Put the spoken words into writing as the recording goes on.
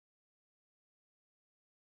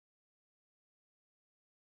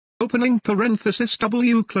opening parenthesis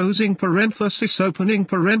W closing parenthesis opening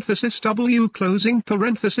parenthesis W closing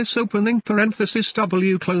parenthesis opening parenthesis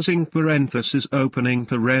W closing parenthesis opening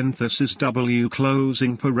parenthesis W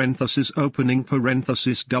closing parenthesis opening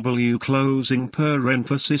parenthesis W closing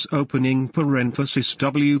parenthesis opening parenthesis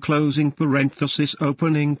W closing parenthesis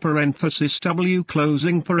opening parenthesis W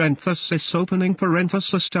closing parenthesis opening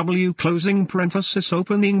parenthesis W closing parenthesis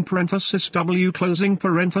opening parenthesis W closing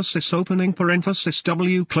parenthesis opening parenthesis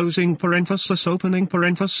W closing parenthesis opening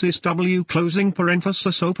parenthesis W closing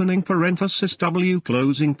parenthesis opening parenthesis W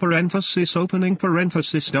closing parenthesis opening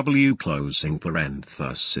parenthesis W closing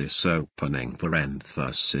parenthesis opening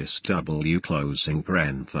parenthesis W closing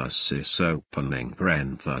parenthesis opening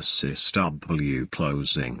parenthesis W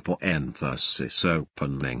closing parenthesis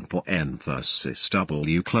opening parenthesis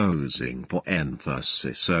W closing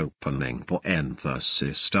parenthesis opening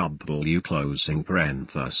parenthesis W closing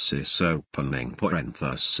parenthesis opening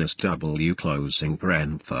parenthesis W closing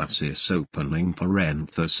parenthesis opening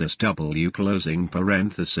parenthesis W closing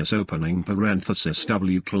parenthesis opening parenthesis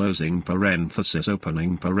W closing parenthesis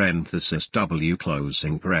opening parenthesis W closing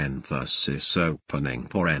parenthesis opening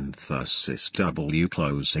parenthesis W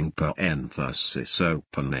closing parenthesis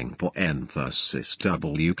opening parenthesis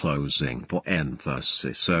W closing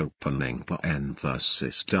parenthesis opening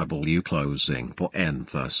parenthesis W closing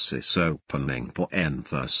parenthesis opening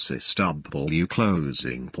parenthesis W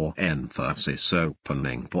closing parenthesis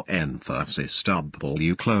opening parenthesis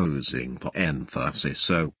W closing parenthesis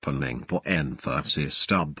opening parenthesis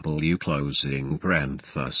W closing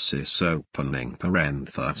parenthesis opening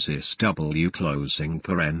parenthesis W closing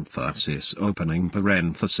parenthesis opening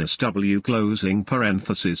parenthesis W closing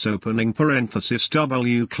parenthesis opening parenthesis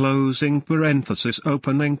W closing parenthesis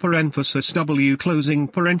opening parenthesis W closing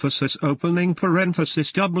parenthesis opening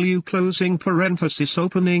parenthesis W closing parenthesis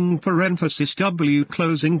opening parenthesis W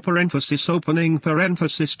closing parenthesis opening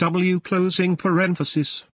parenthesis W closing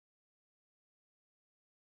parenthesis